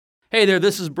Hey there,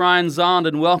 this is Brian Zond,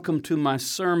 and welcome to my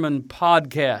sermon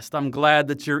podcast. I'm glad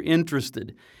that you're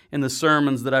interested in the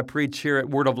sermons that I preach here at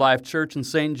Word of Life Church in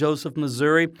St. Joseph,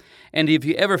 Missouri. And if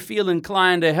you ever feel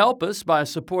inclined to help us by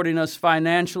supporting us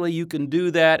financially, you can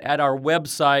do that at our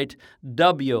website,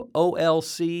 wolc.com.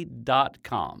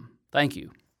 Thank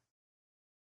you.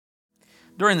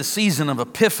 During the season of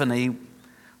Epiphany,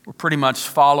 we're pretty much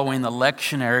following the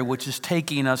lectionary, which is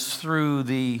taking us through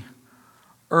the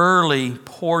early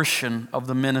portion of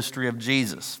the ministry of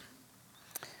Jesus.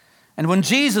 And when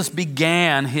Jesus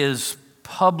began his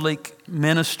public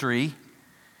ministry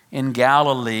in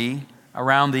Galilee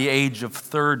around the age of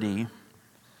 30,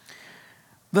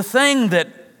 the thing that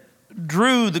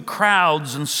drew the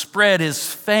crowds and spread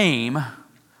his fame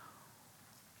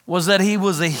was that he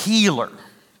was a healer.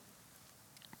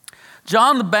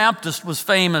 John the Baptist was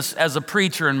famous as a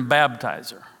preacher and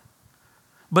baptizer.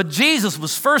 But Jesus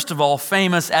was first of all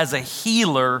famous as a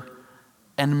healer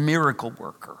and miracle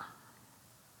worker.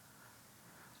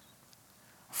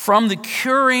 From the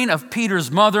curing of Peter's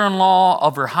mother-in-law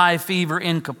of her high fever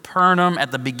in Capernaum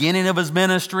at the beginning of his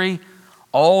ministry,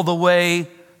 all the way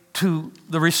to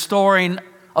the restoring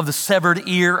of the severed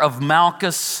ear of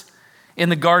Malchus in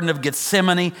the Garden of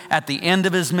Gethsemane at the end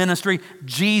of his ministry,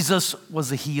 Jesus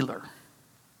was a healer.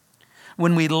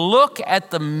 When we look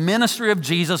at the ministry of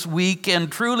Jesus, we can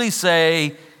truly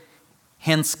say,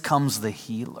 hence comes the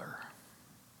healer.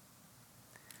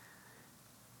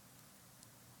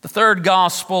 The third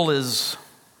gospel is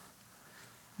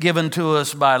given to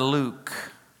us by Luke,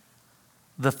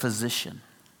 the physician.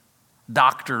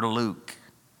 Dr. Luke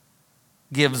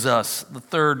gives us the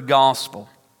third gospel.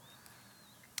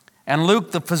 And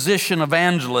Luke, the physician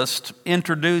evangelist,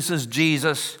 introduces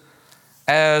Jesus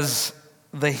as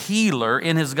the healer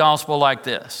in his gospel like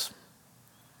this.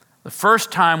 The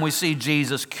first time we see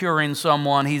Jesus curing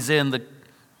someone, he's in the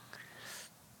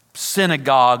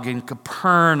synagogue in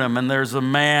Capernaum, and there's a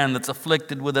man that's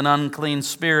afflicted with an unclean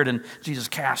spirit, and Jesus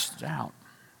casts it out.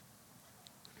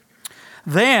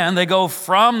 Then they go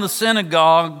from the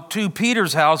synagogue to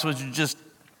Peter's house, which is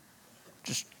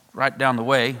just right down the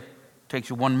way. It takes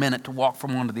you 1 minute to walk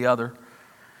from one to the other.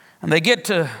 And they get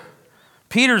to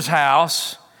Peter's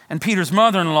house, and Peter's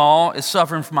mother-in-law is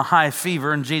suffering from a high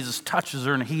fever, and Jesus touches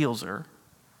her and heals her.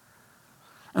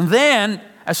 And then,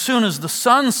 as soon as the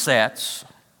sun sets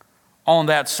on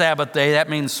that Sabbath day, that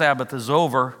means Sabbath is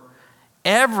over,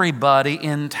 everybody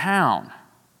in town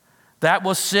that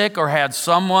was sick or had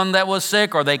someone that was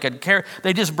sick or they could care,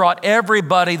 they just brought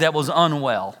everybody that was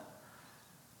unwell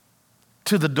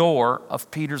to the door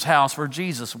of Peter's house where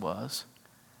Jesus was,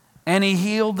 and he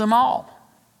healed them all.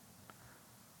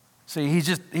 See, he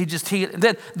just healed.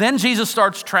 Then Jesus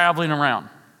starts traveling around,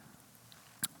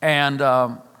 and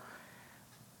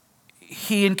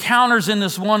he encounters in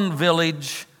this one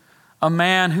village a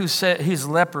man who said he's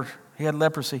leper. He had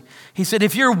leprosy. He said,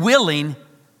 "If you're willing,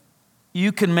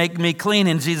 you can make me clean."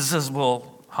 And Jesus says,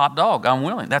 "Well, hot dog, I'm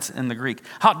willing." That's in the Greek.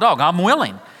 Hot dog, I'm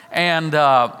willing. And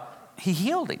he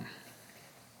healed him.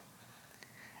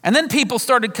 And then people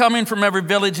started coming from every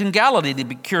village in Galilee to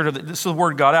be cured of it. So the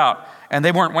word got out. And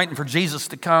they weren't waiting for Jesus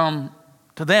to come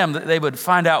to them. They would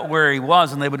find out where he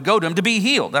was, and they would go to him to be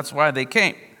healed. That's why they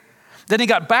came. Then he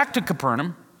got back to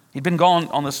Capernaum. He'd been gone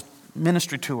on this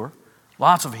ministry tour,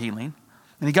 lots of healing.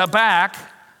 And he got back,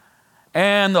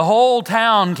 and the whole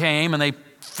town came, and they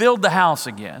filled the house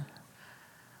again.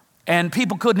 And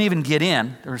people couldn't even get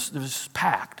in. It was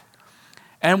packed.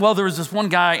 And well, there was this one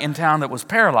guy in town that was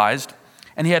paralyzed,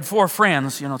 and he had 4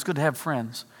 friends. You know, it's good to have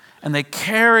friends. And they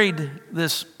carried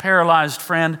this paralyzed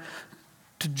friend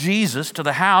to Jesus, to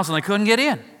the house, and they couldn't get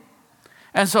in.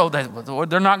 And so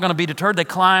they're not going to be deterred. They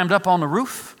climbed up on the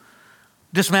roof,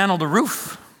 dismantled the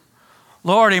roof,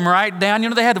 lowered him right down. You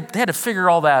know, they had to figure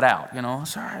all that out. You know,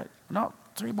 it's all right. No,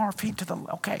 3 more feet to the,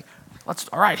 okay.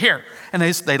 All right, here. And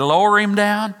they lower him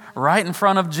down right in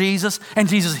front of Jesus, and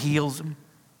Jesus heals him.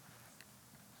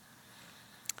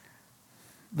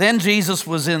 Then Jesus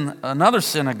was in another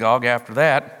synagogue after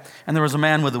that, and there was a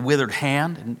man with a withered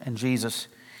hand, and Jesus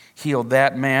healed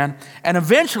that man. And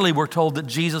eventually we're told that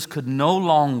Jesus could no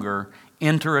longer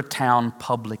enter a town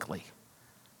publicly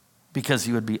because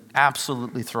he would be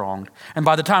absolutely thronged. And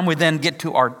by the time we then get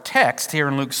to our text here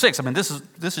in Luke 6, I mean, this is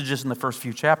just in the first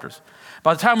few chapters.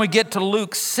 By the time we get to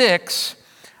Luke 6,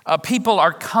 people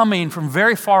are coming from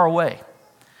very far away,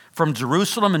 from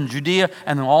Jerusalem and Judea,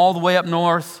 and then all the way up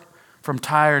north, from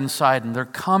Tyre and Sidon. They're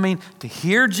coming to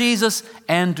hear Jesus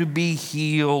and to be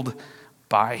healed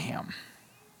by him.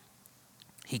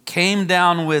 He came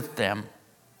down with them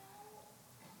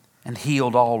and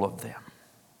healed all of them.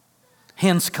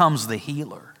 Hence comes the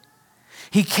healer.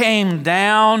 He came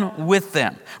down with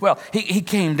them. Well, he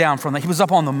came down from that. He was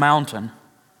up on the mountain.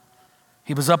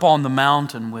 He was up on the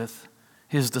mountain with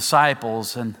his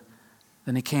disciples, and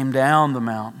then he came down the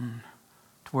mountain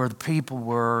to where the people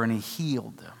were, and he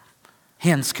healed them.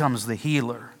 Hence comes the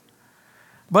healer.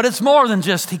 But it's more than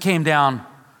just he came down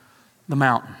the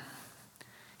mountain.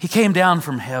 He came down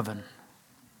from heaven.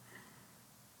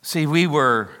 See, we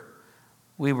were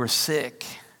sick,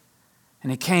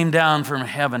 and he came down from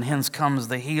heaven. Hence comes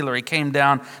the healer. He came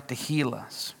down to heal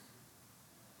us.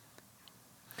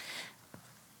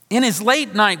 In his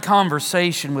late night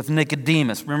conversation with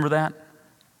Nicodemus, remember that?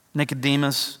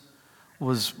 Nicodemus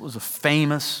was a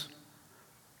famous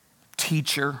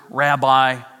teacher,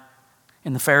 rabbi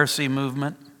in the Pharisee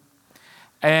movement.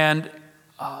 And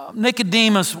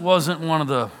Nicodemus wasn't one of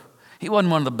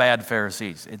the bad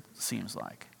Pharisees, it seems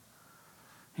like.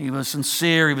 He was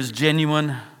sincere, he was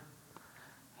genuine,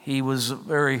 he was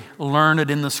very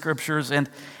learned in the scriptures, and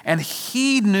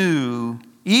he knew,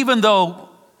 even though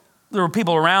there were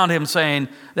people around him saying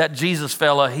that Jesus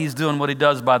fella, he's doing what he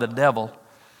does by the devil,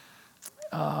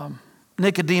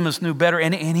 Nicodemus knew better,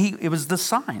 and it was the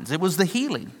signs, it was the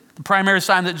healing. The primary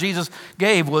sign that Jesus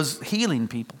gave was healing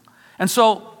people. And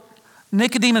so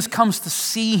Nicodemus comes to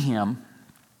see him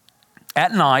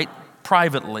at night,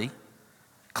 privately,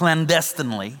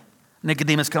 clandestinely.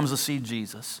 Nicodemus comes to see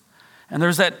Jesus. And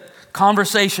there's that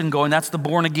conversation going. That's the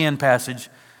born again passage.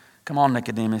 Come on,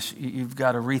 Nicodemus, you've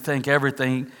got to rethink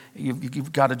everything.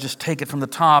 You've got to just take it from the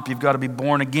top. You've got to be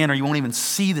born again or you won't even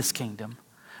see this kingdom.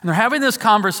 And they're having this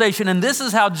conversation, and this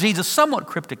is how Jesus, somewhat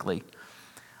cryptically,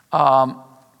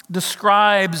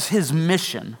 describes his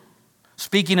mission.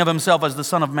 Speaking of himself as the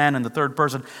Son of Man in the third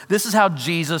person, this is how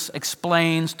Jesus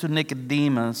explains to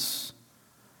Nicodemus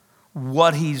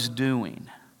what he's doing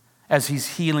as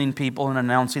he's healing people and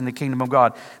announcing the kingdom of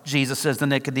God. Jesus says to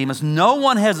Nicodemus, "No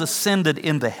one has ascended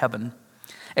into heaven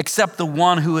except the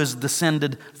one who has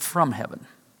descended from heaven,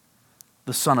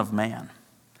 the Son of Man.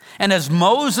 And as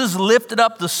Moses lifted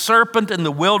up the serpent in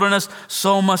the wilderness,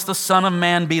 so must the Son of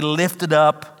Man be lifted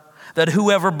up, that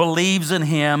whoever believes in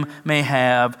him may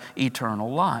have eternal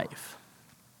life."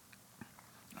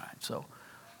 All right, so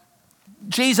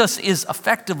Jesus is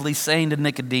effectively saying to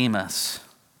Nicodemus,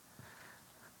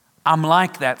 I'm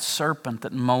like that serpent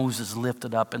that Moses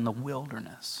lifted up in the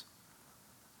wilderness.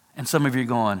 And some of you are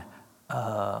going,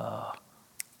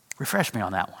 refresh me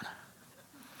on that one.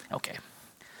 Okay.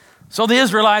 So the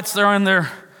Israelites, they're in their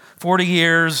 40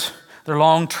 years, their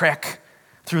long trek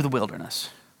through the wilderness.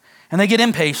 And they get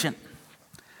impatient.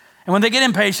 And when they get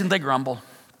impatient, they grumble.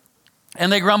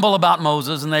 And they grumble about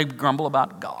Moses and they grumble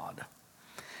about God.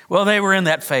 Well, they were in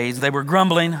that phase. They were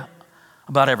grumbling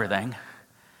about everything.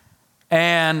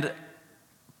 And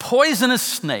poisonous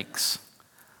snakes,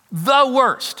 the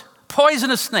worst,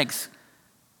 poisonous snakes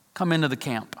come into the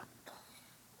camp.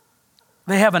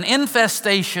 They have an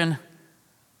infestation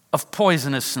of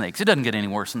poisonous snakes. It doesn't get any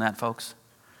worse than that, folks.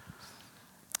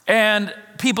 And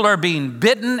people are being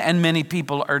bitten, and many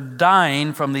people are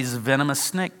dying from these venomous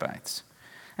snake bites.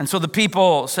 And so the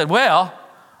people said, well,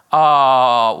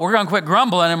 we're going to quit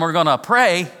grumbling and we're going to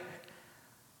pray.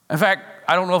 In fact,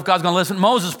 I don't know if God's going to listen.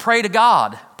 Moses, pray to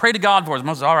God. Pray to God for us.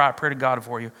 Moses, all right, pray to God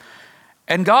for you.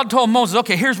 And God told Moses,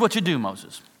 okay, here's what you do,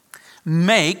 Moses.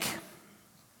 Make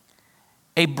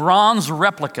a bronze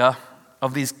replica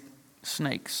of these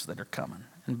snakes that are coming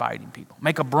and biting people.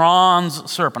 Make a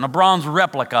bronze serpent, a bronze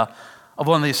replica of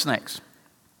one of these snakes.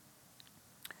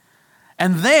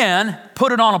 And then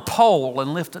put it on a pole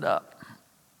and lift it up.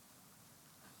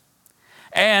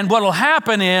 And what will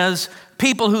happen is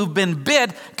people who've been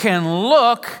bit can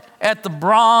look at the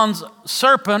bronze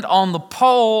serpent on the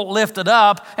pole lifted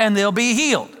up and they'll be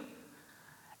healed.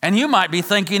 And you might be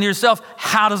thinking to yourself,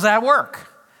 how does that work?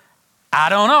 I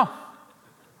don't know.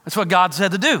 That's what God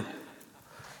said to do.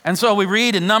 And so we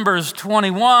read in Numbers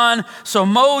 21, so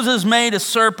Moses made a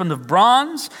serpent of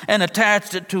bronze and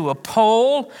attached it to a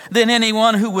pole. Then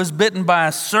anyone who was bitten by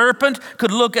a serpent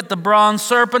could look at the bronze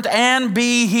serpent and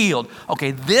be healed.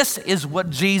 Okay, this is what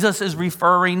Jesus is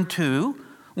referring to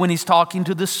when he's talking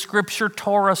to the scripture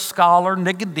Torah scholar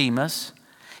Nicodemus.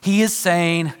 He is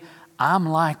saying, I'm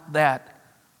like that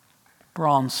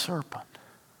bronze serpent,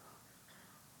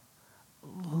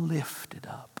 lifted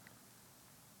up.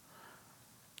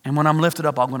 And when I'm lifted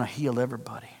up, I'm going to heal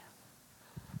everybody.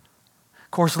 Of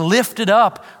course, lifted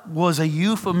up was a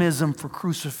euphemism for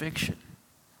crucifixion.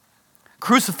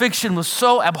 Crucifixion was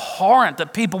so abhorrent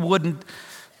that people wouldn't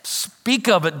speak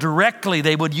of it directly.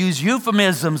 They would use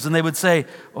euphemisms and they would say,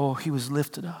 oh, he was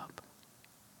lifted up.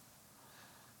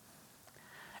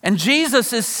 And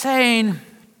Jesus is saying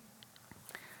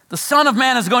The Son of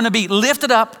Man is going to be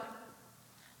lifted up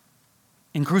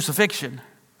in crucifixion.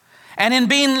 And in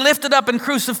being lifted up in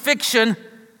crucifixion,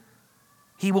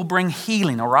 he will bring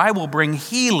healing, or I will bring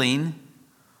healing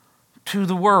to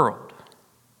the world.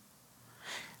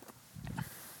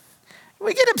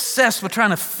 We get obsessed with trying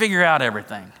to figure out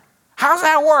everything. How's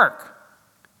that work?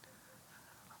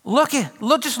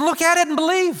 Just look at it and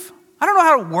believe. I don't know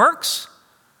how it works.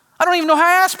 I don't even know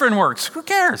how aspirin works. Who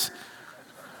cares?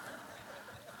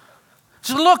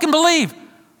 Just look and believe.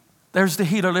 There's the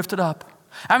healer lifted up.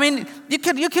 I mean, we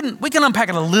can unpack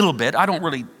it a little bit. I don't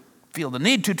really feel the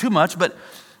need to too much, but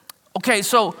okay,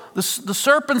 so the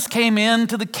serpents came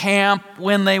into the camp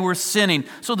when they were sinning.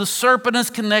 So the serpent is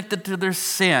connected to their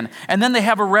sin. And then they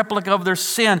have a replica of their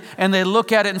sin and they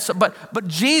look at it and so, but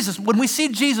Jesus, when we see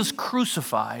Jesus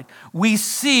crucified, we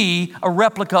see a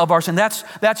replica of our sin.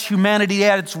 That's humanity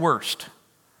at its worst.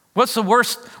 What's the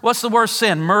worst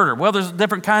sin? Murder. Well, there's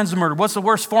different kinds of murder. What's the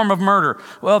worst form of murder?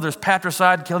 Well, there's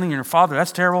patricide, killing your father.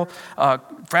 That's terrible.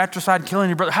 Fratricide, killing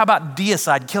your brother. How about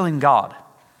deicide, killing God?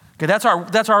 Okay, that's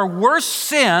our worst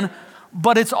sin,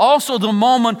 but it's also the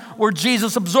moment where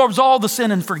Jesus absorbs all the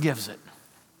sin and forgives it.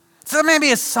 So maybe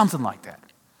it's something like that.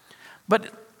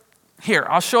 But here,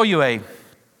 I'll show you a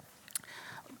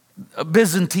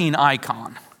Byzantine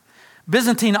icon.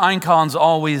 Byzantine icons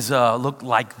always look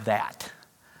like that.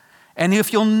 And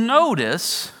if you'll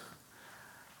notice,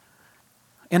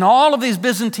 in all of these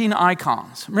Byzantine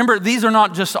icons, remember, these are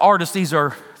not just artists, these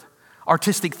are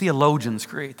artistic theologians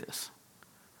create this.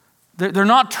 They're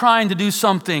not trying to do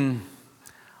something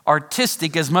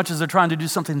artistic as much as they're trying to do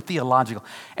something theological.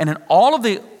 And in all of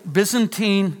the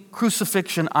Byzantine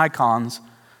crucifixion icons,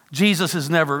 Jesus is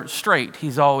never straight.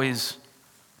 He's always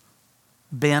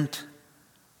bent,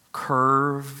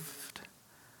 curved.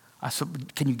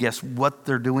 Can you guess what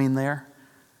they're doing there?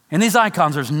 In these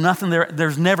icons, there's nothing there.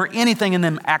 There's never anything in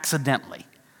them accidentally.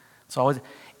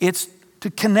 It's to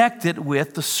connect it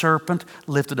with the serpent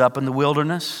lifted up in the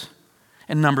wilderness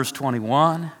in Numbers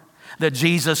 21 that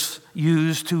Jesus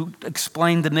used to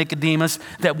explain to Nicodemus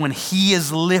that when he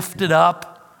is lifted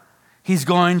up, he's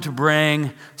going to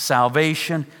bring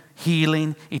salvation,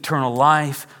 healing, eternal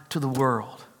life to the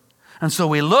world. And so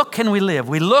we look and we live.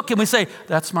 We look and we say,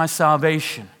 that's my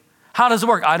salvation. How does it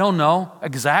work? I don't know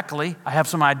exactly. I have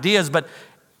some ideas, but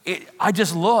I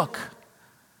just look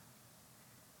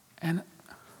and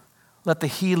let the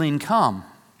healing come.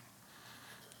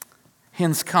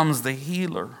 Hence comes the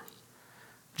healer.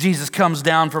 Jesus comes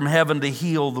down from heaven to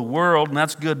heal the world, and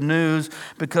that's good news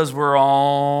because we're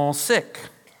all sick.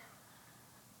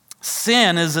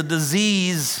 Sin is a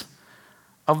disease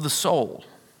of the soul.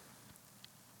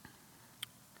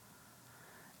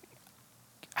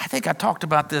 I think I talked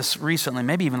about this recently,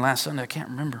 maybe even last Sunday, I can't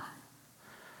remember.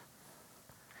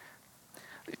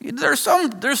 There's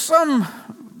some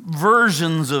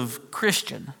versions of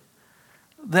Christian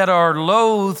that are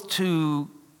loath to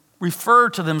refer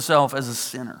to themselves as a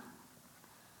sinner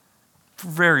for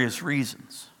various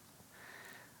reasons.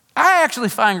 I actually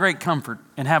find great comfort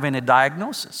in having a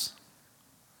diagnosis.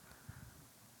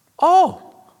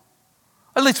 Oh,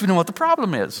 at least we know what the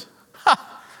problem is.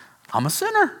 I'm a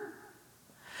sinner.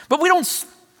 But we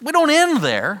don't end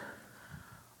there.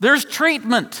 There's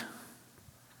treatment.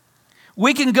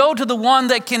 We can go to the one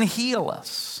that can heal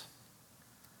us.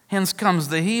 Hence comes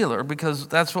the healer, because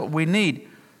that's what we need.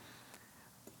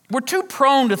 We're too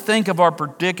prone to think of our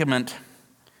predicament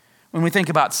when we think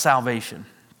about salvation.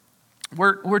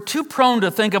 We're too prone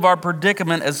to think of our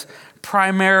predicament as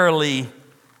primarily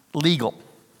legal,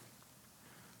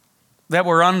 that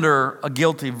we're under a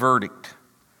guilty verdict.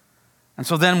 And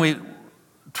so then we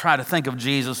try to think of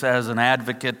Jesus as an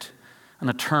advocate, an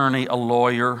attorney, a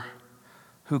lawyer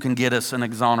who can get us an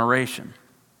exoneration.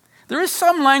 There is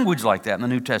some language like that in the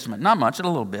New Testament. Not much, a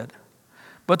little bit.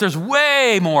 But there's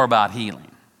way more about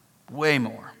healing. Way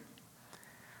more.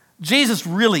 Jesus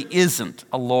really isn't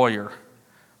a lawyer,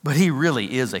 but he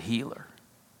really is a healer.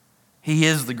 He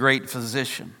is the great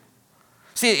physician.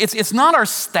 See, it's not our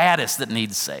status that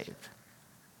needs saved.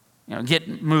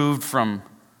 Get moved from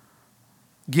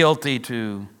guilty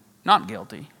to not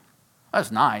guilty.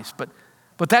 That's nice, but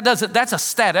that's a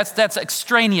status. That's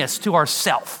extraneous to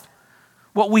ourself.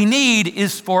 What we need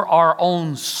is for our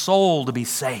own soul to be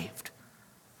saved,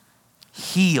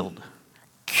 healed,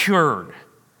 cured.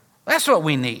 That's what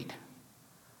we need.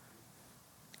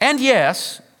 And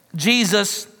yes,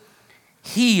 Jesus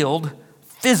healed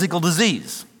physical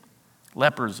disease,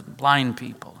 lepers and blind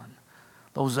people and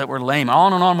those that were lame.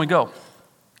 On and on we go.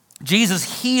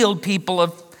 Jesus healed people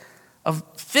of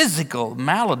physical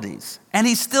maladies, and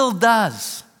he still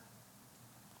does.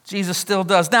 Jesus still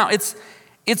does. Now, it's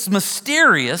it's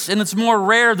mysterious and it's more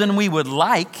rare than we would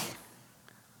like.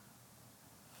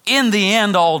 In the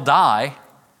end, all die,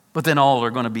 but then all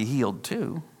are going to be healed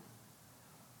too.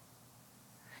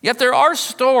 Yet there are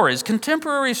stories,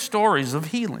 contemporary stories of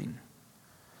healing.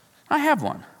 I have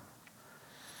one.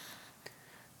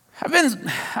 I've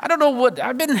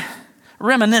been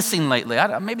reminiscing lately.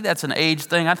 Maybe that's an age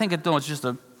thing. I think it's just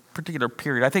a particular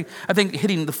period. I think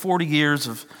hitting the 40 years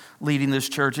of leading this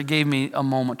church, it gave me a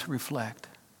moment to reflect.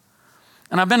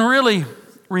 And I've been really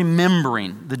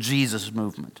remembering the Jesus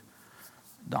movement.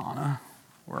 Donna,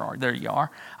 there you are.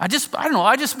 This is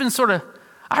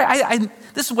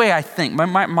the way I think.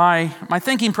 My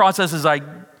thinking process is I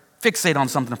fixate on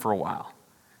something for a while.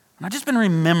 And I've just been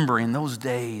remembering those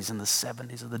days in the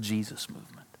 70s of the Jesus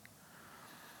movement.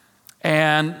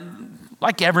 And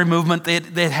like every movement,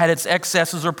 they had its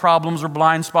excesses or problems or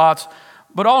blind spots.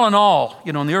 But all in all,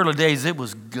 in the early days, it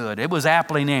was good. It was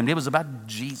aptly named. It was about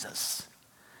Jesus.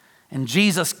 And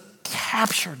Jesus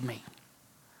captured me.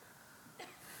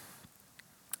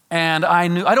 And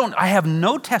I have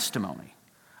no testimony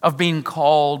of being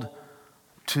called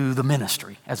to the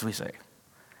ministry, as we say.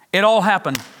 It all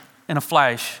happened in a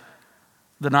flash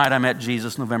the night I met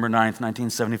Jesus, November 9th,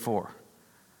 1974.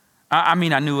 I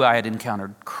knew I had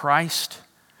encountered Christ.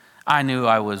 I knew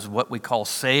I was what we call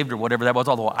saved or whatever that was,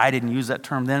 although I didn't use that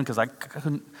term then because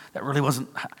that really wasn't.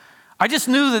 I just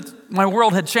knew that my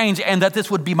world had changed and that this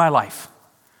would be my life.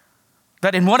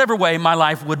 That in whatever way, my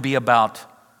life would be about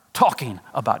talking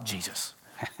about Jesus.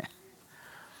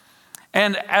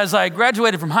 And as I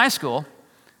graduated from high school,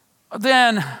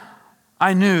 then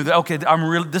I knew that, okay,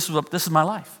 this is my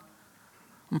life.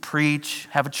 I'm preach,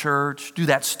 have a church, do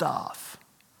that stuff.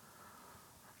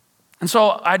 And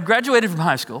so I'd graduated from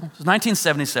high school. It was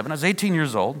 1977. I was 18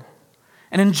 years old.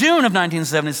 And in June of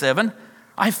 1977,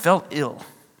 I felt ill.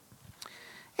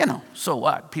 So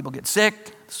what? People get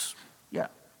sick. Yeah,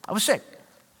 I was sick.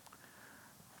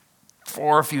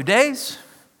 For a few days,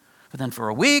 but then for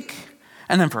a week,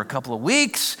 and then for a couple of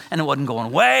weeks, and it wasn't going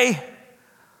away.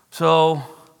 So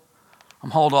I'm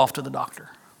hauled off to the doctor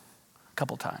a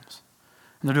couple times.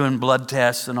 And they're doing blood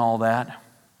tests and all that.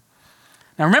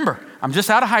 Now remember, I'm just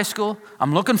out of high school.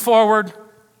 I'm looking forward.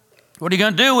 What are you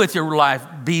going to do with your life,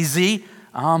 BZ?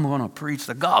 I'm going to preach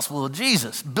the gospel of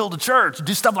Jesus, build a church,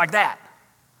 do stuff like that.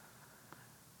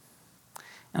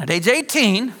 And at age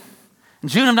 18, in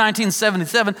June of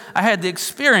 1977, I had the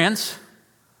experience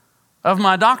of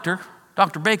my doctor,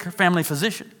 Dr. Baker, family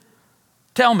physician,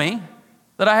 tell me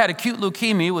that I had acute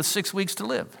leukemia with 6 weeks to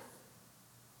live.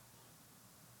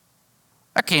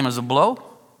 That came as a blow.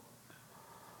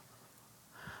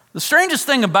 The strangest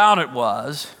thing about it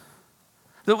was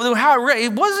how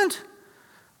it wasn't.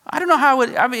 I don't know how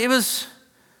it. It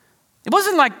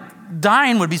wasn't like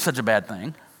dying would be such a bad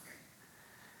thing.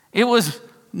 It was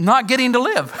not getting to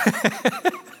live.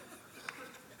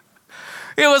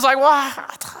 It was like, well, I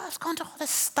thought I was going to do all this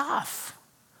stuff.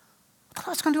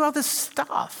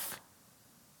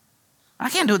 I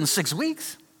can't do it in 6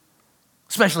 weeks,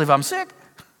 especially if I'm sick.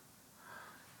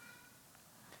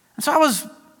 And so I was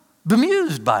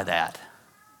bemused by that.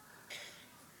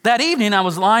 That evening, I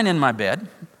was lying in my bed.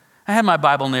 I had my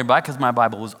Bible nearby because my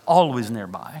Bible was always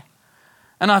nearby.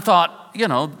 And I thought,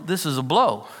 this is a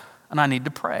blow, and I need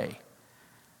to pray.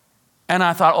 And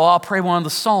I thought, I'll pray one of the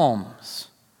Psalms.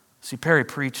 See, Perry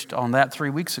preached on that 3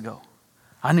 weeks ago.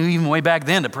 I knew even way back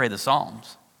then to pray the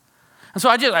Psalms. And so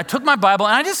I took my Bible,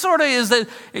 and I just sort of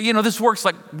this works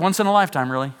like once in a lifetime,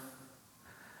 really.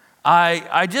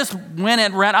 I just went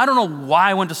and ran. I don't know why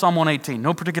I went to Psalm 118,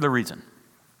 no particular reason.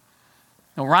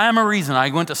 No rhyme or reason. I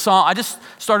just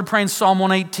started praying Psalm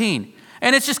 118.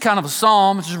 And it's just kind of a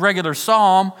psalm. It's just a regular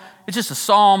psalm. It's just a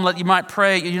psalm that you might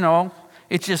pray,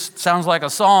 It just sounds like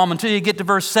a psalm until you get to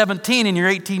verse 17 and you're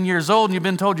 18 years old and you've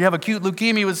been told you have acute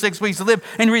leukemia with 6 weeks to live.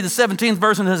 And you read the 17th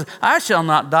verse and it says, I shall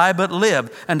not die but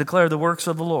live and declare the works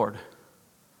of the Lord.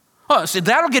 Oh, see,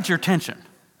 that'll get your attention.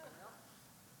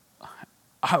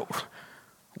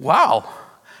 Wow.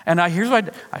 And here's what I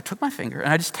did. I took my finger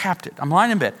and I just tapped it. I'm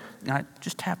lying in bed and I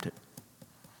just tapped it.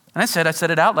 And I said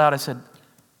it out loud. I said,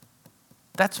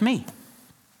 that's me.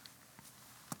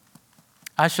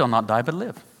 I shall not die but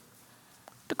live.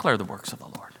 Declare the works of the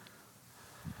Lord.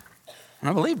 And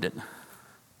I believed it.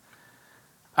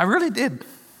 I really did. And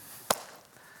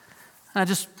I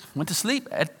just went to sleep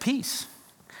at peace.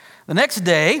 The next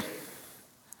day,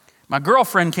 my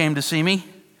girlfriend came to see me,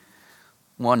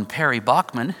 one Perry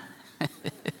Bachman.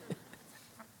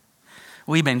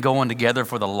 We've been going together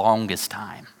for the longest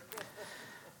time.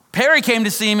 Perry came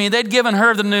to see me. They'd given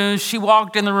her the news. She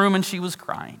walked in the room and she was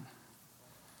crying.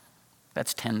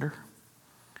 That's tender.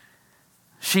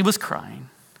 She was crying.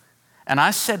 And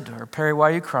I said to her, Perry, why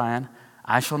are you crying?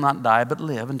 I shall not die but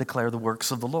live and declare the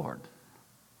works of the Lord.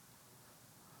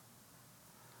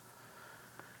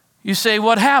 You say,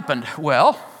 what happened?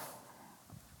 Well,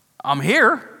 I'm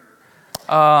here.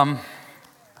 And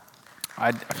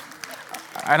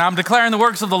I'm declaring the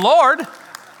works of the Lord.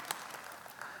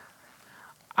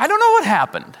 I don't know what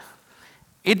happened.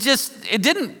 It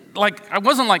didn't, I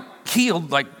wasn't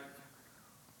healed,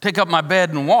 take up my bed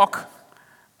and walk.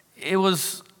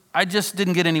 I just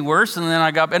didn't get any worse. And then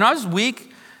and I was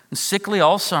weak and sickly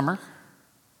all summer.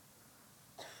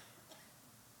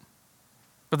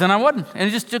 But then I wasn't.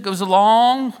 And it was a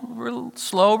long, real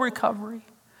slow recovery.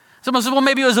 Someone said, well,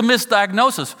 maybe it was a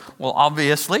misdiagnosis. Well,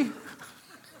 obviously.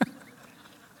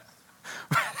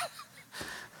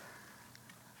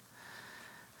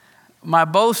 My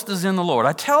boast is in the Lord.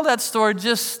 I tell that story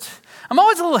I'm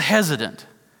always a little hesitant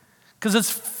because it's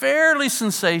fairly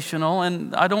sensational,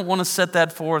 and I don't want to set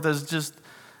that forth as just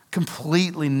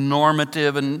completely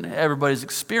normative in everybody's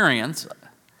experience.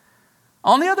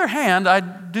 On the other hand, I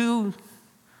do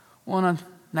want to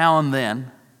now and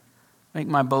then make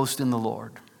my boast in the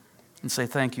Lord and say,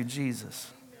 thank you,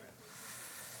 Jesus.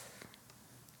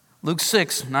 Luke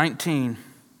 6:19.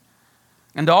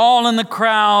 And all in the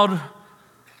crowd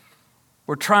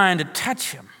were trying to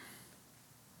touch him,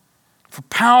 for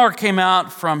power came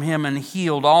out from him and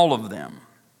healed all of them.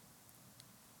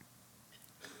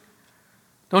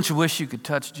 Don't you wish you could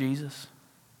touch Jesus?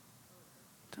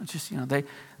 Don't you,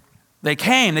 they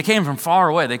came from far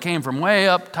away. They came from way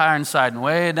up Tyreside and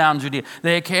way down Judea.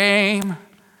 They came,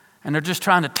 and they're just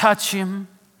trying to touch him.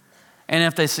 And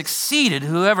if they succeeded,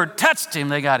 whoever touched him,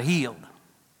 they got healed.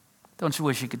 Don't you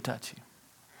wish he could touch you?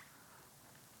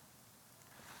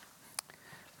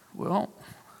 Well,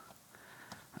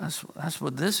 that's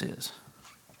what this is.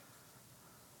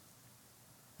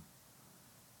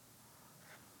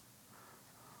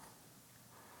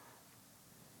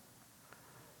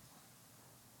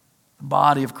 The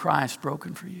body of Christ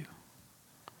broken for you.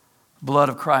 The blood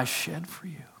of Christ shed for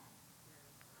you.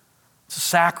 It's a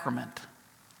sacrament.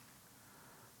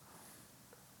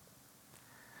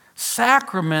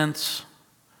 Sacraments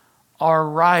are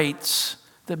rites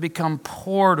that become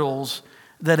portals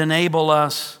that enable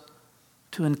us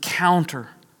to encounter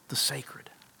the sacred.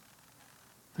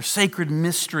 They're sacred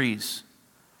mysteries.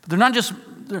 But they're not just,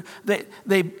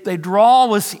 they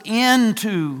draw us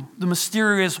into the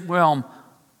mysterious realm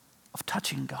of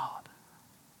touching God.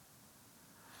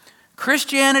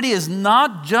 Christianity is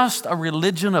not just a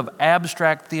religion of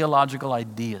abstract theological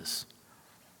ideas.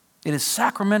 It is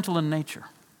sacramental in nature.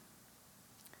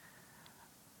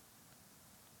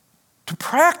 To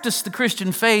practice the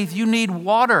Christian faith, you need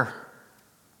water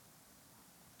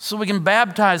so we can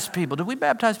baptize people. Did we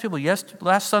baptize people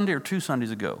last Sunday or 2 Sundays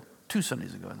ago? 2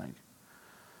 Sundays ago, I think.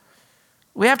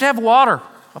 We have to have water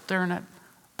up there in that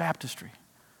baptistry.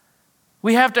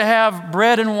 We have to have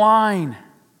bread and wine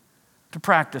to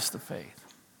practice the faith.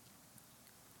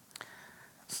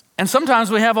 And sometimes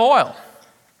we have oil.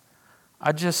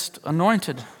 I just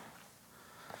anointed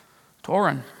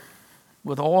Torin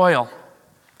with oil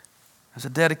as a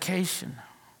dedication.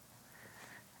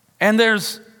 And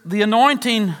there's the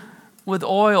anointing with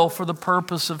oil for the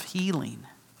purpose of healing.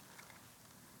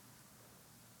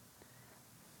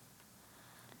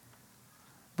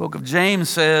 Book of James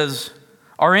says,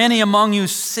 are any among you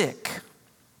sick?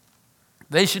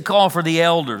 They should call for the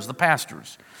elders, the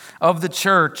pastors of the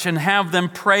church, and have them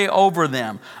pray over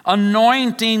them,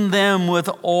 anointing them with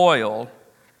oil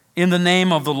in the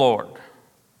name of the Lord.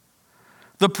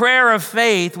 The prayer of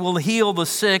faith will heal the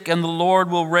sick, and the Lord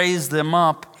will raise them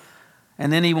up,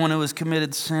 and anyone who has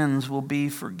committed sins will be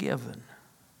forgiven.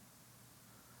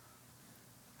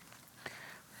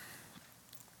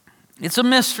 It's a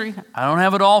mystery. I don't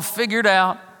have it all figured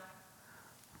out.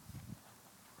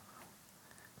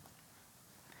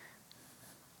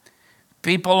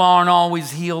 People aren't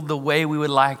always healed the way we would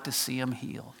like to see them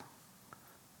healed.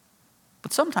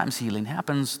 But sometimes healing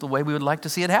happens the way we would like to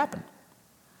see it happen.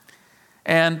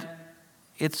 And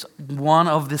it's one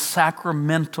of the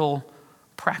sacramental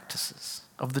practices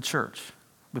of the church.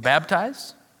 We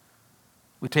baptize,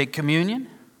 we take communion,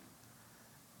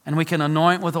 and we can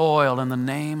anoint with oil in the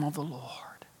name of the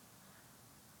Lord.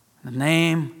 In the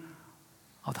name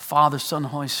of the Father, Son,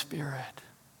 Holy Spirit.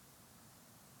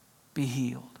 Be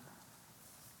healed.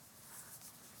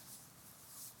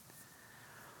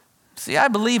 See, I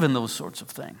believe in those sorts of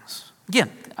things.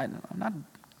 Again,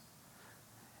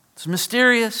 it's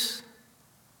mysterious.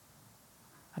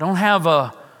 I don't have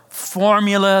a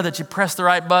formula that you press the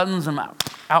right buttons and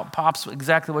out pops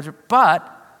exactly what you're,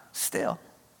 but still.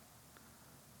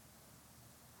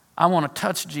 I want to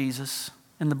touch Jesus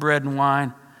in the bread and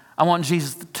wine. I want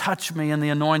Jesus to touch me in the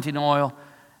anointing oil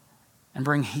and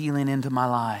bring healing into my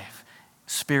life,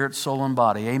 spirit, soul, and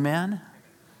body. Amen?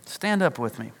 Stand up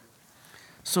with me.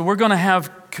 So we're going to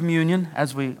have communion,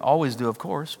 as we always do, of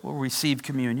course. We'll receive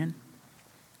communion.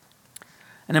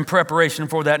 And in preparation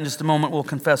for that, in just a moment, we'll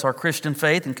confess our Christian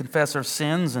faith and confess our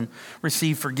sins and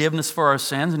receive forgiveness for our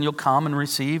sins. And you'll come and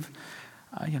receive,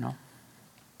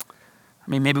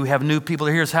 maybe we have new people.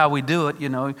 Here's how we do it.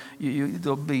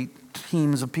 There'll be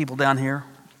teams of people down here.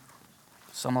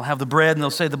 Some will have the bread and they'll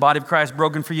say, the body of Christ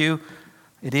broken for you.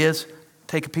 It is.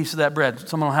 Take a piece of that bread.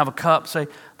 Someone will have a cup, say,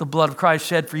 the blood of Christ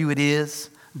shed for you. It is.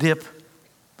 Dip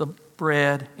the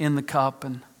bread in the cup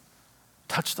and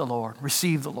touch the Lord.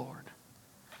 Receive the Lord.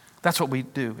 That's what we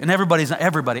do. And everybody's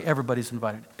invited.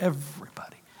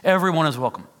 Everybody. Everyone is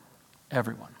welcome.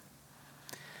 Everyone.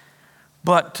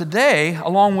 But today,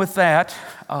 along with that,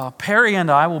 Perry and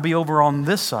I will be over on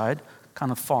this side,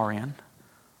 kind of far end,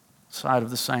 side of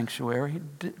the sanctuary.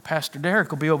 Pastor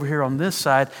Derek will be over here on this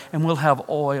side, and we'll have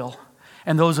oil.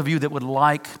 And those of you that would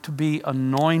like to be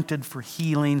anointed for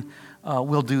healing,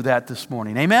 we'll do that this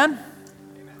morning. Amen?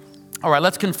 Amen. All right,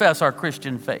 let's confess our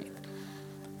Christian faith.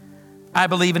 I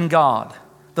believe in God,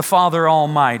 the Father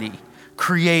Almighty,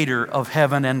 creator of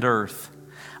heaven and earth.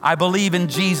 I believe in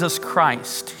Jesus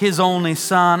Christ, his only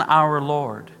Son, our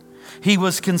Lord. He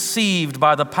was conceived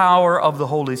by the power of the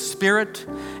Holy Spirit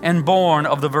and born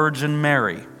of the Virgin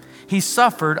Mary. He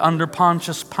suffered under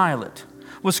Pontius Pilate,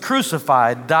 was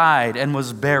crucified, died, and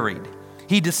was buried.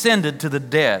 He descended to the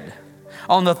dead.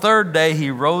 On the third day,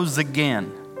 he rose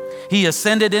again. He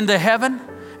ascended into heaven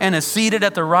and is seated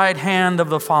at the right hand of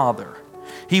the Father.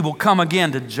 He will come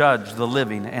again to judge the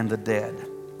living and the dead.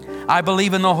 I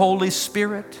believe in the Holy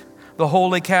Spirit, the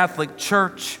Holy Catholic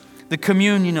Church, the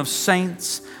communion of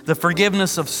saints, the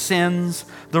forgiveness of sins,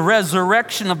 the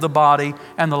resurrection of the body,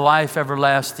 and the life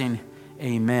everlasting.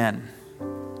 Amen.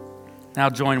 Now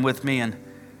join with me in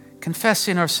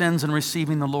confessing our sins and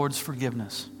receiving the Lord's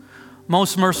forgiveness.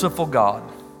 Most merciful God,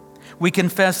 we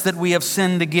confess that we have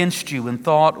sinned against you in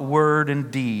thought, word,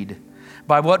 and deed,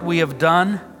 by what we have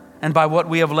done and by what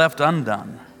we have left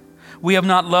undone. We have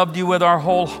not loved you with our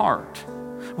whole heart.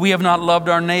 We have not loved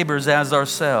our neighbors as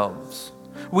ourselves.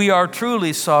 We are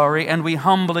truly sorry and we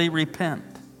humbly repent.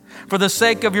 For the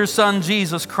sake of your Son,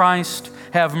 Jesus Christ,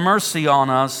 have mercy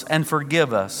on us and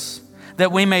forgive us,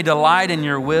 that we may delight in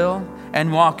your will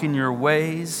and walk in your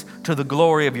ways to the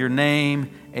glory of your name.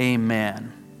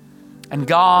 Amen. And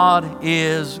God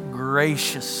is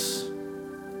gracious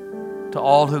to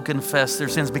all who confess their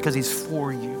sins because he's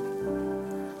for you.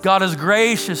 God is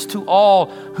gracious to all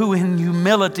who in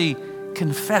humility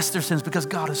confess their sins because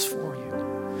God is for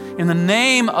you. In the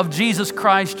name of Jesus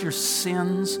Christ, your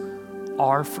sins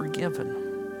are forgiven.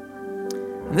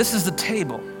 And this is the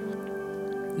table,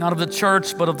 not of the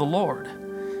church, but of the Lord.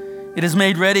 It is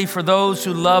made ready for those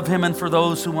who love him and for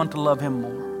those who want to love him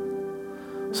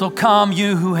more. So come,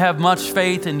 you who have much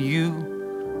faith and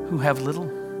you who have little.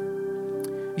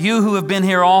 You who have been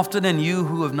here often and you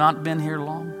who have not been here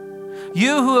long.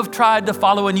 You who have tried to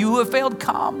follow and you who have failed,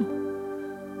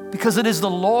 come. Because it is the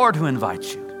Lord who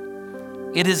invites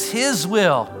you. It is his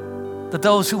will that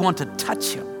those who want to touch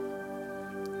him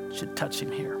should touch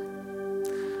him here.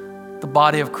 The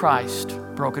body of Christ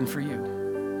broken for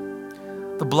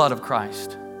you. The blood of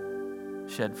Christ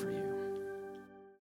shed for you.